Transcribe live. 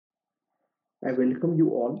I welcome you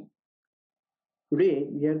all. Today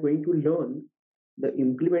we are going to learn the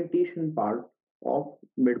implementation part of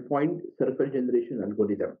midpoint circle generation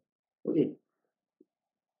algorithm. Okay.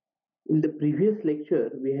 In the previous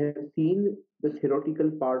lecture, we have seen the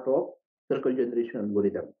theoretical part of circle generation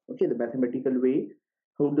algorithm. Okay, the mathematical way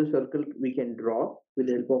how the circle we can draw with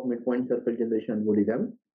the help of midpoint circle generation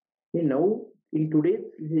algorithm. Okay, now in today's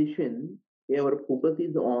session, our focus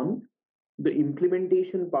is on the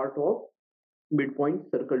implementation part of midpoint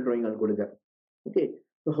circle drawing algorithm. Okay,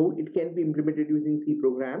 so how it can be implemented using C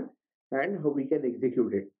program and how we can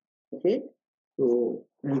execute it. Okay, so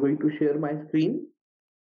I'm going to share my screen.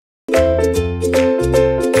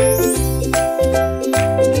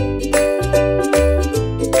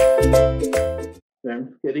 So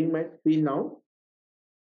I'm sharing my screen now.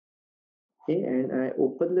 Okay, and I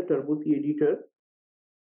open the Turbo C editor.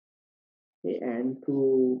 Okay, and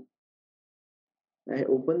I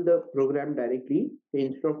open the program directly. Okay,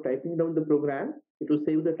 instead of typing down the program, it will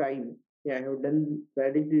save the time. Yeah, I have done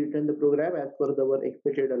directly written the program as per our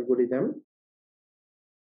expected algorithm.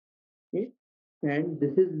 Okay, and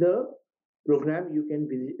this is the program you can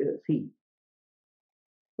see.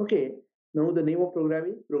 Okay, now the name of program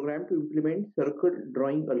is program to implement circle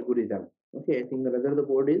drawing algorithm. Okay, I think rather the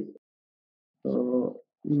board is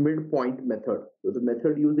midpoint method. So the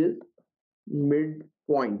method uses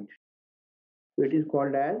midpoint. So it is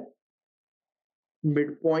called as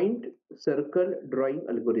midpoint circle drawing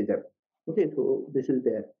algorithm. Okay, so this is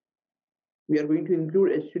there. We are going to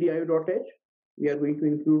include stdio.h. We are going to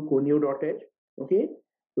include conio.h. Okay,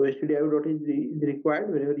 so stdio.h is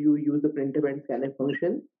required whenever you use the printf and scanf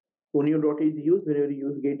function. Conio.h is used whenever you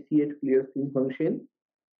use getch clear screen function.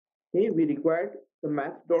 Okay, we required the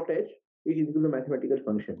math.h. It is the mathematical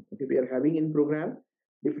function. Okay, we are having in program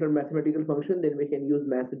different mathematical function, then we can use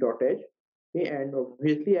math.h. Okay, and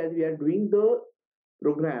obviously as we are doing the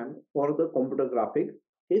program for the computer graphics,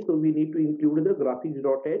 okay, so we need to include the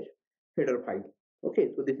graphics.h header file. Okay,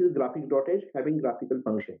 so this is graphics.h having graphical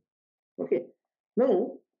function. Okay,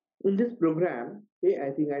 now in this program, okay,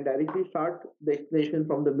 I think I directly start the explanation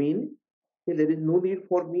from the main. Okay, there is no need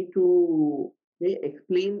for me to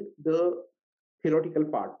explain the theoretical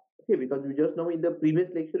part. Okay, because we just know in the previous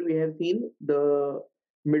lecture we have seen the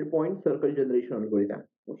midpoint circle generation algorithm.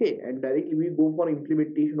 Okay, and directly we go for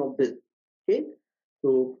implementation of this. Okay,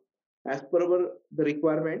 so as per our the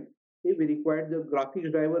requirement, okay, we require the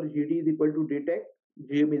graphics driver GD is equal to detect,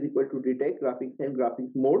 GM is equal to detect graphics and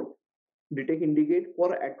graphics mode. Detect indicate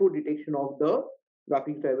for auto detection of the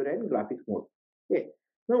graphics driver and graphics mode. Okay,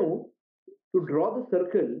 now to draw the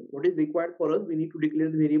circle, what is required for us? We need to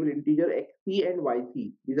declare the variable integer xc and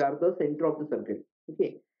yc. These are the center of the circle.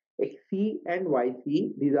 Okay, xc and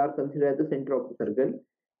yc, these are considered as the center of the circle.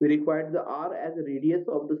 We require the r as the radius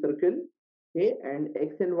of the circle. Okay, and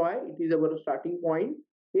x and y, it is our starting point.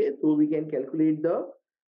 Okay, so we can calculate the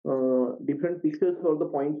different pixels or the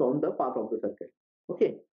points on the path of the circle.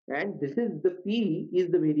 Okay, and this is the p is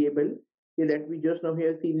the variable that we just now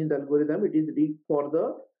have seen in the algorithm. It is for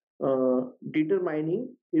the determining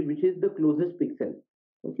which is the closest pixel.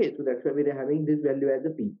 Okay, so that's why we are having this value as a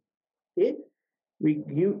p. Okay, we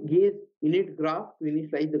give init graph to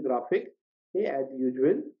initialize the graphics. Okay, as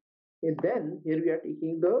usual. And then here we are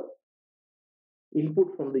taking the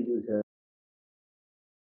input from the user.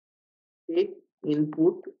 Take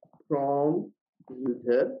input from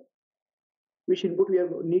user. Which input we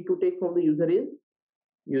need to take from the user is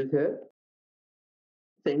user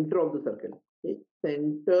center of the circle. Okay,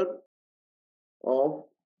 center of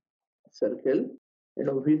circle, and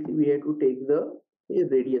obviously we have to take the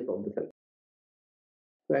radius of the circle.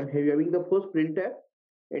 So I'm having the first printf,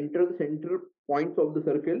 enter the center points of the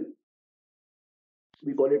circle.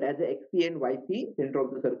 We call it as a xc and yc, center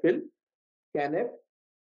of the circle. Scanf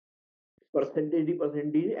percentage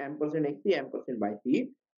ampersand xc ampersand yc.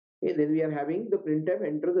 Okay, then we are having the printf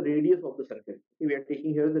enter the radius of the circle. Okay, we are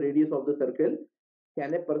taking here the radius of the circle.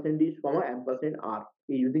 Scanf percentage comma ampersand r.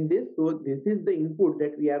 Okay, using this, so this is the input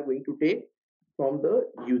that we are going to take from the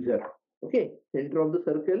user. Okay, center of the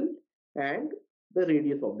circle and the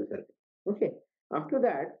radius of the circle. Okay, after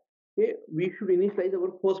that, okay, we should initialize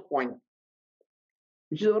our first point.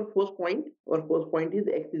 Which is our first point? Our first point is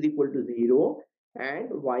x is equal to 0 and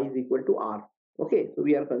y is equal to r. Okay, so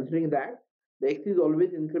we are considering that the x is always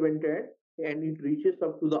incremented and it reaches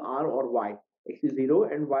up to the r or y. X is 0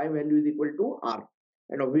 and y value is equal to r.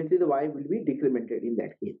 And obviously the y will be decremented in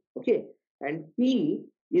that case. Okay, and p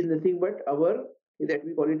is nothing but our, that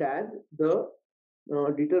we call it as the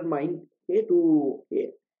determine, okay, to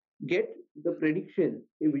get the prediction,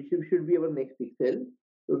 which should be our next pixel.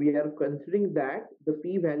 So we are considering that the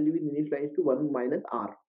p value is initialized to 1 minus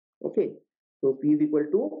r. Okay, so p is equal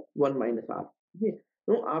to 1 minus r. Okay,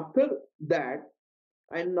 now after that,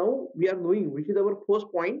 and now we are knowing which is our first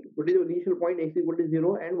point, what is the initial point, x equal to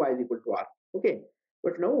 0 and y is equal to r. Okay,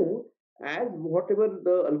 but now as whatever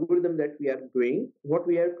the algorithm that we are doing, what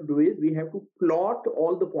we have to do is we have to plot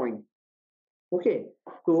all the points. Okay,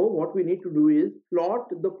 so what we need to do is plot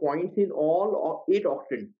the points in all 8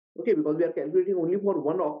 octants. Okay, because we are calculating only for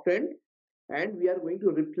one octant, and we are going to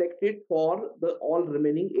reflect it for the all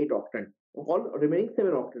remaining 8 octants, all remaining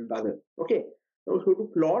 7 octants rather. Okay, now so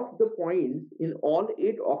to plot the points in all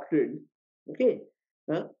 8 octants, okay,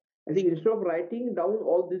 I think instead of writing down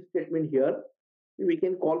all this statement here, we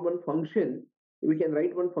can call one function. We can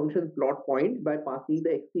write one function plot point by passing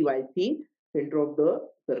the x, y, c center of the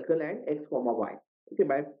circle and x comma y. Okay,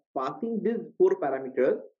 by passing these 4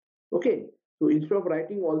 parameters. Okay, so instead of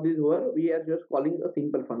writing all these over, we are just calling a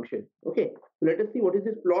simple function. Okay, so let us see what is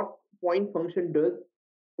this plot point function does.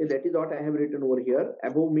 Okay, that is what I have written over here.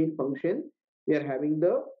 Above main function, we are having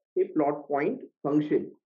the a plot point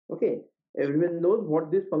function. Okay, everyone knows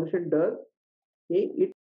what this function does. Okay,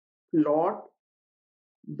 it plot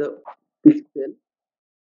the pixel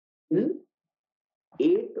in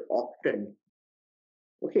 8 octants.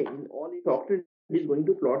 Okay, in all 8 octants, it is going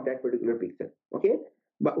to plot that particular pixel. Okay,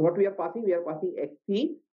 but what we are passing xc,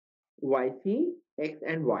 yc, x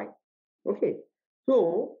and y. Okay,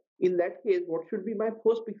 so in that case, what should be my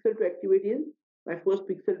first pixel to activate is, my first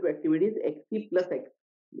pixel to activate is xc plus x,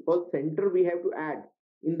 because center we have to add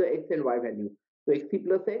in the x and y value. So xc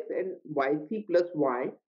plus x and yc plus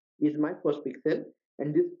y is my first pixel,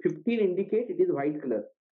 and this 15 indicate it is white color.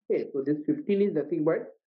 Okay, so this 15 is nothing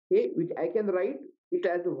but, okay, which I can write it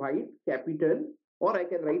as white capital, or I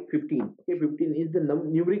can write 15. Okay, 15 is the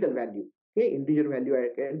numerical value. Okay, integer value I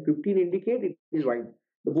can, 15 indicate it is white.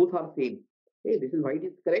 The both are same. Okay, this is white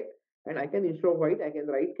is correct, and I can, instead of white, I can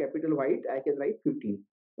write capital white, I can write 15.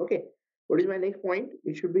 Okay, what is my next point?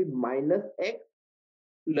 It should be minus x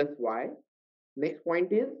plus y. Next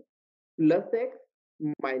point is plus x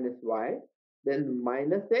minus y, then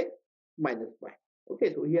minus x minus y.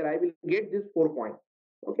 Okay, so here I will get this 4 points.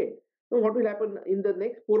 Okay, so what will happen in the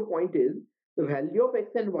next 4 point is the value of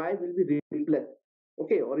x and y will be replaced.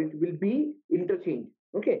 Okay, or it will be interchanged.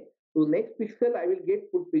 Okay, so next pixel I will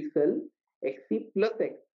get put pixel xc plus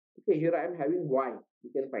x. Okay, here I am having y. You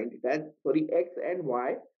can find it as, sorry, x and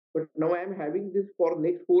y, but now I am having this for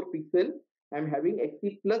next 4 pixel. I am having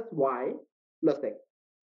xc plus y plus x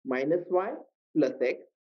minus y plus x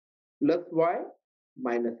plus y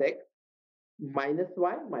minus x minus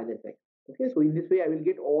y minus x. Okay, so in this way I will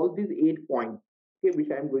get all these 8 points, okay,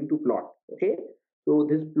 which I am going to plot. Okay, so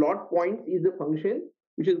this plot points is a function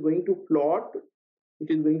which is going to plot,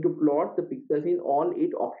 the pixels in all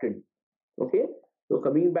 8 octants. Okay, so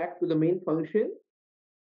coming back to the main function,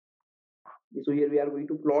 so here we are going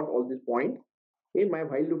to plot all these points. Okay, my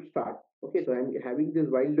while loop starts. Okay, so I'm having this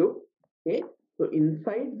while loop. Okay, so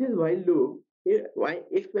inside this while loop, okay, y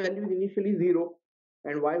x value is initially 0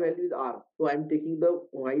 and y value is r. So I'm taking the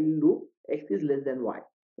while loop x is less than y.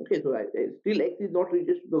 Okay, so still x is not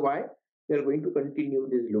reaches to the y. We are going to continue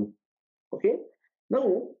this loop. Okay,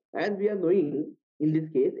 now as we are knowing, in this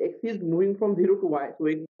case x is moving from 0 to y, so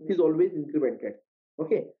x is always incremented.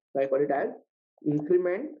 Okay, so I call it as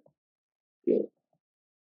increment. Okay,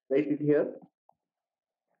 write it here.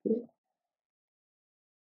 Okay.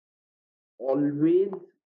 Always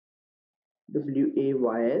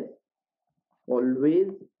WAYS, always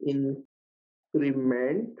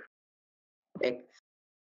increment x,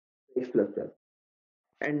 x plus plus.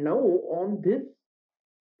 And now on this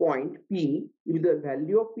point P, if the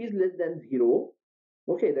value of P is less than 0,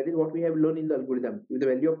 okay, that is what we have learned in the algorithm. If the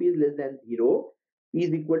value of P is less than 0, P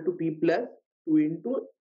is equal to P plus 2 into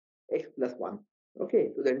x plus 1. Okay,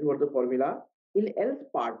 so that is what the formula. In else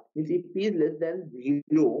part, means if P is less than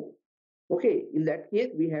 0, okay, in that case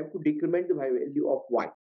we have to decrement the value of y.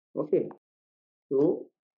 Okay, so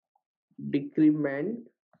decrement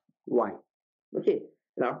y. Okay,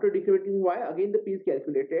 and after decrementing y, again the p is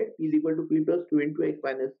calculated. P is equal to p plus 2 into x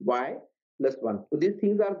minus y plus 1. So these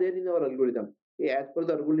things are there in our algorithm. Okay, as per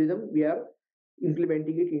the algorithm, we are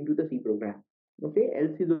implementing it into the C program. Okay,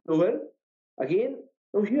 else is over. Again,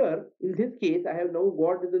 now here in this case, I have now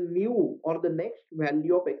got the new or the next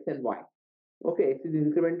value of x and y. Okay, x is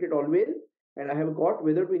incremented always, and I have got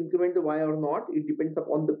whether to increment the y or not. It depends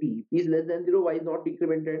upon the p. P is less than 0, y is not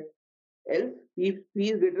decremented. Else, if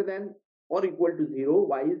p is greater than or equal to 0,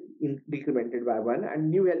 y is decremented by 1 and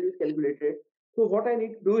new value is calculated. So what I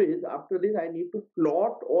need to do is, after this I need to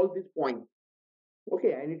plot all these points.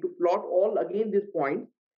 Okay, I need to plot all again these points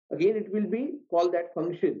again it will be called that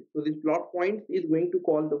function. So this plot points is going to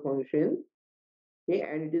call the function, okay,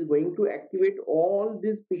 and it is going to activate all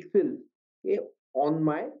these pixels, okay, on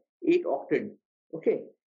my 8 octet, okay,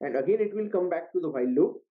 and again it will come back to the while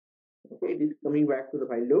loop, okay, it is coming back to the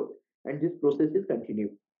while loop, and this process is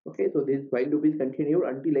continued. Okay, so this while loop is continued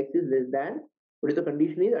until x is less than, what is the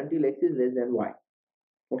condition is, until x is less than y.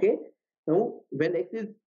 Okay, now when x is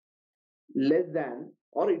less than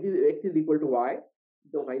or it is x is equal to y,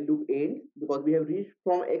 the while loop ends because we have reached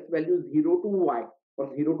from x value 0 to y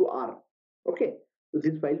or 0 to r. Okay, so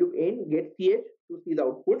this while loop end, get ch to see the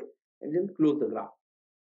output and then close the graph.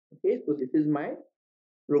 Okay, so this is my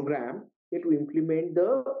program, okay, to implement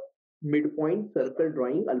the midpoint circle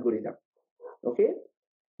drawing algorithm. Okay,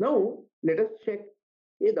 now let us check,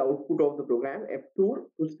 okay, the output of the program. F2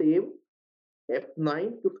 to save,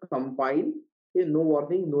 F9 to compile, okay, no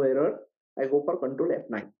warning, no error. I go for control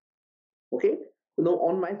F9. Okay, so now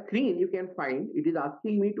on my screen you can find it is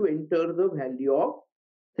asking me to enter the value of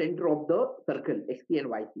center of the circle xt and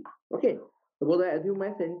yc. Okay, suppose I assume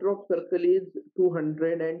my center of circle is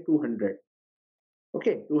 200 and 200.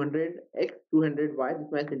 Okay, 200x, 200y, this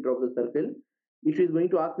is my center of the circle. It is going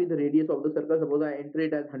to ask me the radius of the circle. Suppose I enter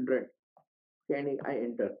it as 100. Can I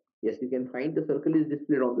enter? Yes, you can find the circle is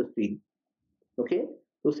displayed on the screen. Okay,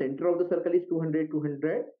 so center of the circle is 200,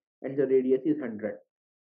 200, and the radius is 100.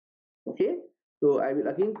 Okay, so I will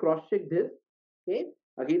again cross check this. Okay,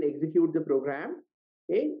 again execute the program.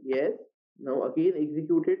 Okay, yes, now again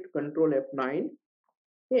execute it, control F9.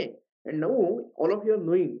 Okay, and now all of you are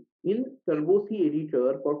knowing in Turbo C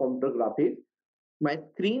editor for computer graphics, my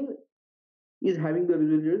screen is having the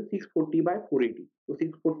resolution 640 by 480. So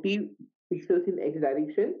 640 pixels in x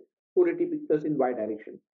direction, 480 pixels in y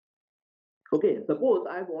direction. Okay, suppose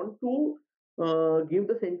I want to give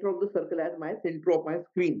the center of the circle as my center of my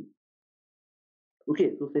screen.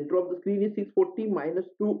 Okay, so center of the screen is 640 minus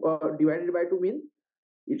 2 divided by 2 means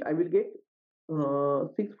I will get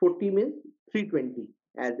 640 means 320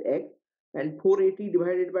 as x, and 480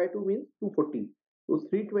 divided by 2 means 240. So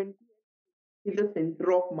 320 is the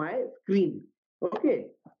center of my screen. Okay,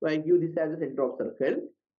 so I give this as the center of circle,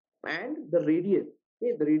 and the radius.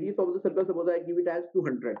 Okay, the radius of the circle, suppose I give it as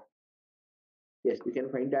 200. Yes, you can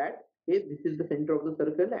find that. Okay, this is the center of the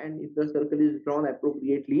circle, and if the circle is drawn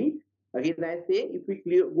appropriately, again I say if we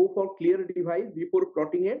go for clear device before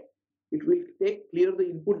plotting it, it will take clear the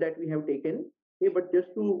input that we have taken. Okay, but just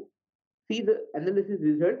to see the analysis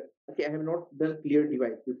result, okay, I have not done clear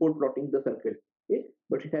device before plotting the circle. Okay,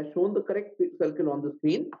 but it has shown the correct circle on the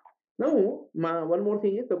screen. Now, one more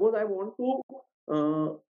thing is, suppose I want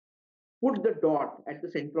to put the dot at the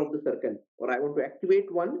center of the circle, or I want to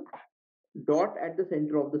activate one dot at the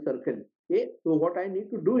center of the circle. Okay, so what I need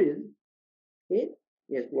to do is, okay,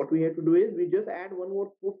 yes, what we have to do is we just add one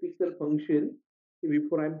more put pixel function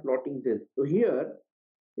before I'm plotting this. So here,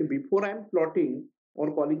 before I'm plotting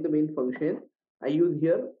or calling the main function, I use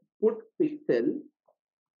here put pixel.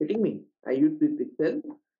 Getting me? I use this pixel.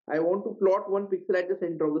 I want to plot one pixel at the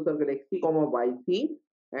center of the circle xt comma yc,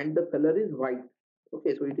 and the color is white.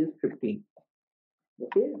 Okay, so it is 15.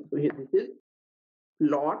 Okay, so here this is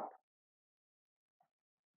plot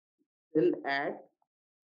will at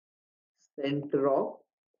center of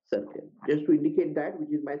circle, just to indicate that which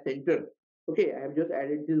is my center. Okay, I have just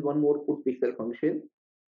added this one more put pixel function.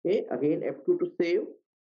 Okay, again F2 to save.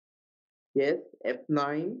 Yes,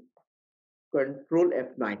 F9, control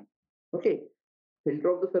F9. Okay, center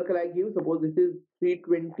of the circle I give, suppose this is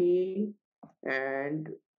 320 and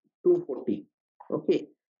 240. Okay,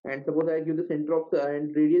 and suppose I give the center of the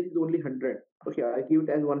and radius is only 100. Okay, I give it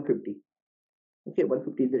as 150. Okay,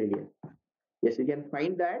 150 is the radius. Yes, you can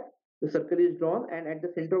find that the circle is drawn, and at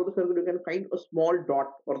the center of the circle you can find a small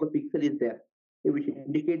dot or the pixel is there, okay, which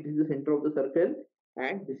indicates this is the center of the circle,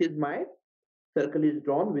 and this is my circle is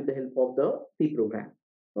drawn with the help of the C program.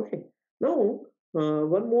 Okay, now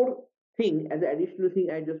one more thing as an additional thing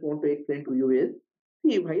I just want to explain to you is,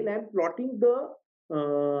 see, while I am plotting the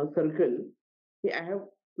circle, okay, I have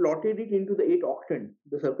plotted it into the 8 octant.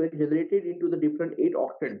 The circle is generated into the different 8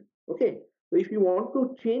 octant. Okay, so if you want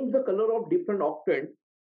to change the color of different octant,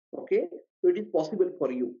 okay, so it is possible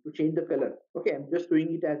for you to change the color. Okay, I'm just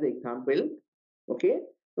doing it as an example. Okay,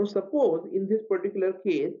 now suppose in this particular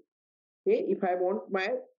case, okay, if I want my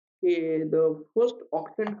the first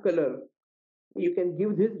octant color, you can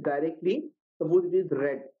give this directly. Suppose it is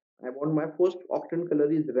red. I want my first octant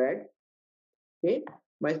color is red. Okay,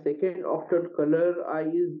 my second octant color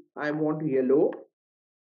I want yellow.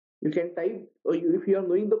 You can type, or if you are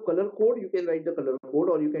knowing the color code, you can write the color code,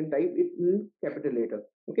 or you can type it in capital letter.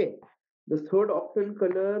 Okay, the third octant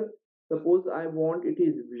color suppose I want it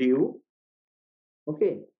is blue,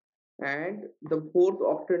 okay, and the fourth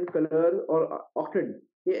octant color or octant,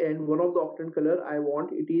 okay, and one of the octant color I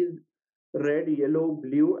want it is red, yellow,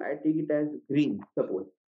 blue, I take it as green, suppose.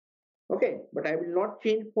 Okay, but I will not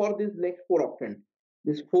change for this next four octant.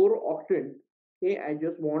 This four octant, okay, I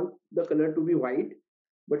just want the color to be white,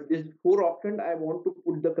 but this four octant I want to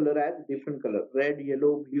put the color as different color, red,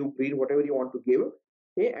 yellow, blue, green, whatever you want to give.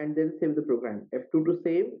 Okay, and then save the program. F2 to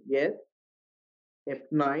save, yes.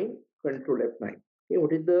 F9, control F9. Okay,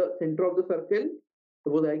 what is the center of the circle?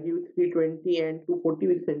 Suppose I give 320 and 240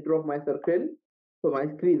 with center of my circle, so my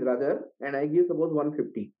screen rather, and I give suppose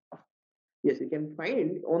 150. Yes, you can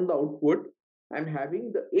find on the output, I'm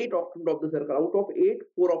having the 8 octant of the circle. Out of 8,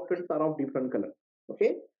 4 octants are of different color.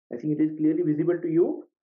 Okay, I think it is clearly visible to you.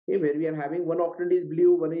 Okay, where we are having one octant is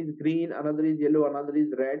blue, one is green, another is yellow, another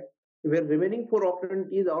is red. Where remaining 4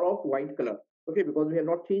 octant are of white color. Okay, because we have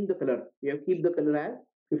not changed the color. We have keep the color as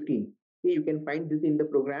 15. Okay, you can find this in the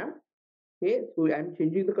program. Okay, so I'm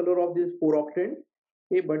changing the color of this 4 octant.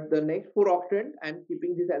 Okay, but the next 4 octant, I'm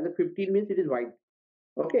keeping this as a 15 means it is white.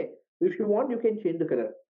 Okay, so if you want, you can change the color.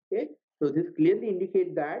 Okay, so this clearly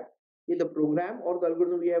indicates that the program or the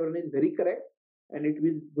algorithm we have run is very correct, and it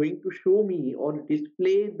is going to show me or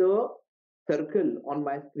display the circle on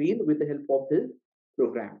my screen with the help of this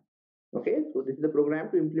program. Okay, so this is the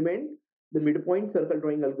program to implement the midpoint circle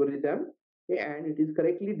drawing algorithm. Okay, and it is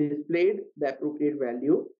correctly displayed the appropriate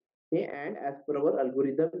value. Okay, and as per our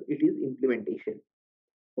algorithm, it is implementation.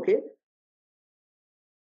 Okay,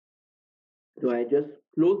 so I just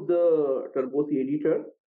close the Turbo C editor.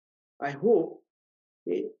 I hope,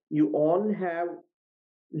 okay, you all have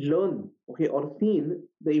learned, okay, or seen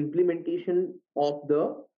the implementation of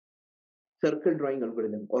the circle drawing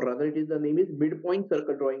algorithm, or rather it is the name is midpoint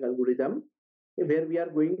circle drawing algorithm, okay, where we are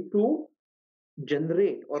going to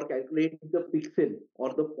generate or calculate the pixel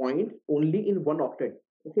or the point only in one octant.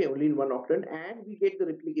 Okay, only in one octant, and we get the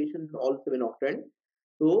replication in all 7 octant.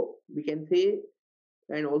 So we can say,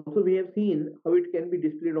 and also we have seen how it can be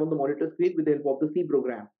displayed on the monitor screen with the help of the C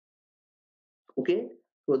program. Okay,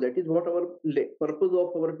 so that is what our purpose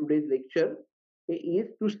of our today's lecture is,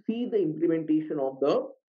 to see the implementation of the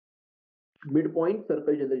midpoint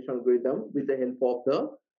circle generation algorithm with the help of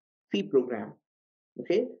the C program.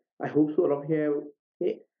 Okay, I hope so all of you have,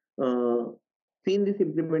 okay, seen this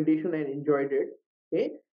implementation and enjoyed it.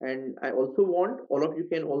 Okay, and I also want all of you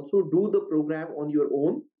can also do the program on your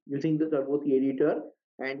own using the Turbo C editor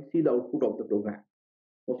and see the output of the program.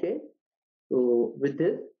 Okay, so with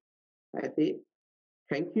this I say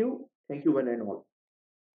thank you one and all.